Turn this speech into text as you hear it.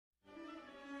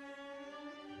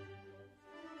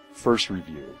First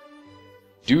review.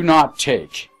 Do not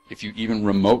take if you even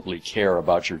remotely care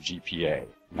about your GPA.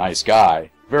 Nice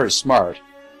guy, very smart,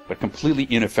 but completely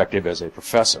ineffective as a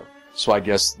professor. So I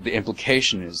guess the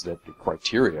implication is that the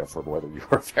criteria for whether you're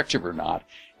effective or not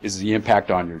is the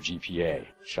impact on your GPA.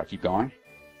 Should I keep going?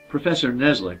 Professor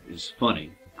Neslick is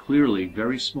funny, clearly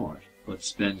very smart, but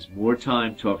spends more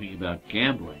time talking about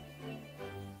gambling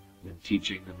than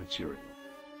teaching the material.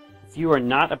 If you are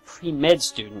not a pre-med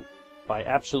student, by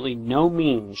absolutely no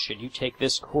means should you take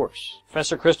this course.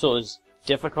 Professor Crystal is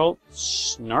difficult,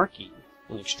 snarky,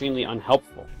 and extremely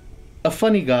unhelpful. A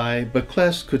funny guy, but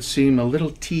class could seem a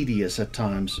little tedious at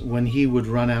times when he would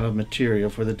run out of material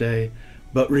for the day,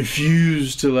 but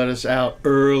refused to let us out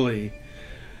early.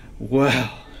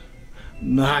 Well,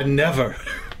 I never.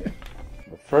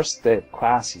 The first day of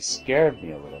class, he scared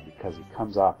me a little because he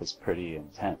comes off as pretty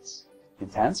intense.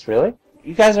 Intense? Really?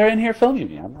 You guys are in here filming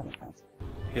me. I'm not intense.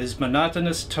 His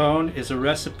monotonous tone is a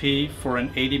recipe for an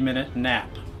 80-minute nap.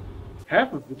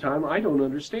 Half of the time, I don't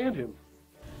understand him.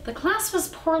 The class was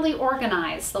poorly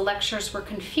organized, the lectures were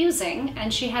confusing,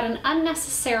 and she had an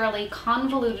unnecessarily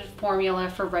convoluted formula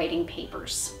for writing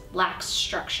papers. Lacks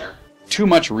structure. Too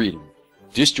much reading,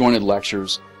 disjointed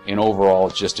lectures, and overall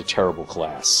just a terrible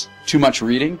class. Too much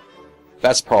reading?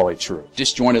 That's probably true.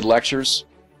 Disjointed lectures?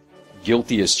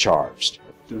 Guilty as charged.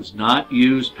 Does not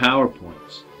use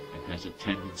PowerPoints and has a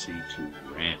tendency to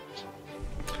rant.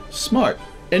 Smart,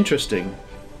 interesting,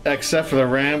 except for the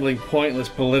rambling, pointless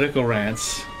political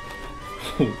rants.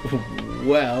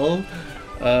 Well,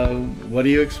 what do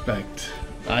you expect?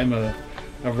 I'm a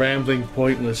rambling,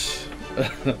 pointless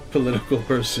political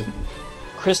person.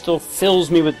 Crystal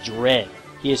fills me with dread.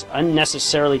 He is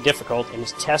unnecessarily difficult and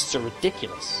his tests are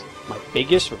ridiculous. My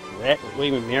biggest regret with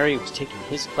William & Mary was taking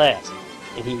his class,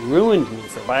 and he ruined me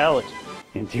for biology.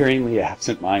 Endearingly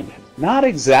absent-minded. Not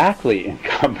exactly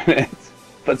incompetent,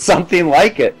 but something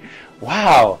like it.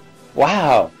 Wow.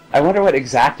 Wow. I wonder what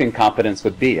exact incompetence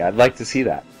would be. I'd like to see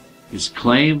that. His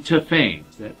claim to fame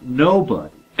is that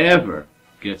nobody ever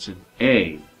gets an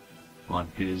A on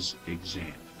his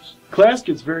exams. Class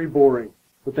gets very boring,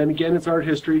 but then again, it's art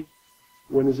history.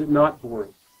 When is it not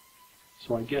boring?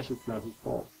 So I guess it's not his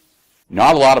fault.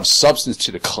 Not a lot of substance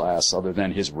to the class other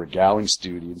than his regaling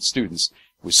students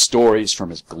with stories from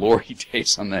his glory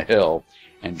days on the Hill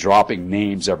and dropping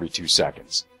names every 2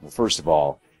 seconds. Well, first of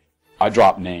all, I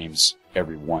drop names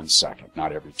every 1 second,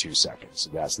 not every 2 seconds.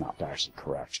 So that's not actually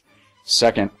correct.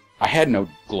 Second, I had no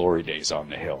glory days on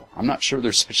the Hill. I'm not sure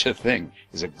there's such a thing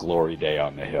as a glory day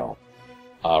on the Hill.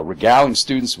 Regaling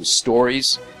students with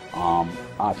stories,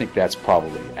 I think that's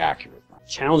probably accurate.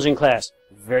 Challenging class.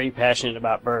 Very passionate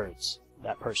about birds.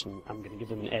 That person, I'm going to give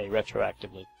him an A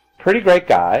retroactively. Pretty great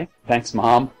guy. Thanks,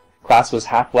 Mom. Class was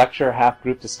half lecture, half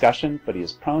group discussion, but he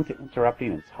is prone to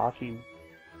interrupting and talking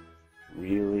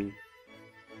really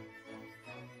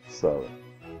slowly.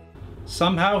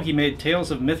 Somehow he made tales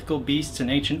of mythical beasts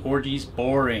and ancient orgies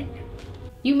boring.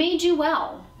 You may do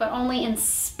well, but only in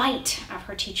spite of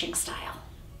her teaching style.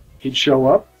 He'd show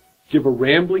up, give a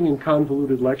rambling and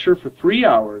convoluted lecture for 3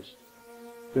 hours,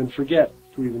 then forget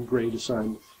to even grade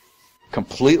assignments.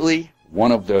 Completely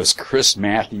one of those Chris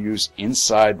Matthews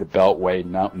inside the Beltway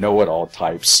know-it-all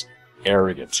types.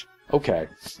 Arrogant. Okay,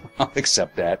 I'll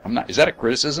accept that. Is that a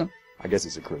criticism? I guess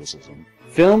it's a criticism.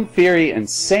 Film theory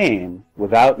insane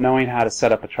without knowing how to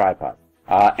set up a tripod.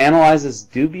 Analyzes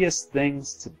dubious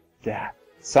things to death.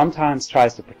 Sometimes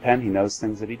tries to pretend he knows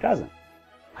things that he doesn't.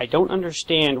 I don't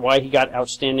understand why he got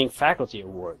Outstanding Faculty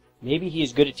Award. Maybe he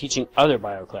is good at teaching other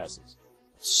bio classes.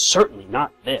 Certainly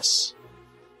not this.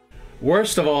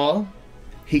 Worst of all,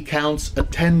 he counts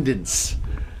attendance.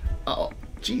 Oh,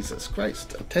 Jesus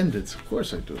Christ, attendance, of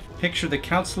course I do. Picture the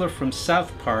counselor from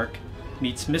South Park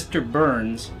meets Mr.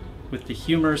 Burns with the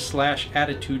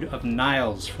humor/attitude of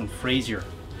Niles from Frasier.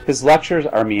 His lectures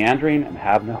are meandering and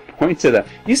have no point to them.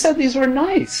 You said these were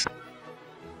nice.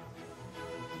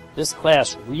 This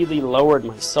class really lowered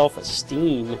my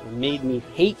self-esteem and made me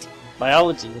hate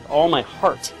biology with all my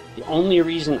heart. The only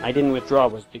reason I didn't withdraw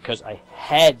was because I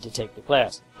had to take the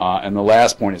class. And the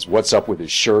last point is, what's up with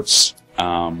his shirts?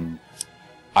 I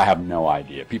have no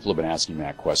idea. People have been asking me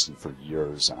that question for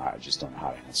years, and I just don't know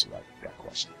how to answer that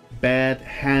question. Bad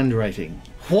handwriting.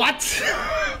 What?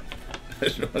 I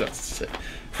don't know what else to say.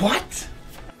 What?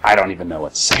 I don't even know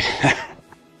what to say.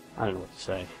 I don't know what to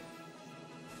say.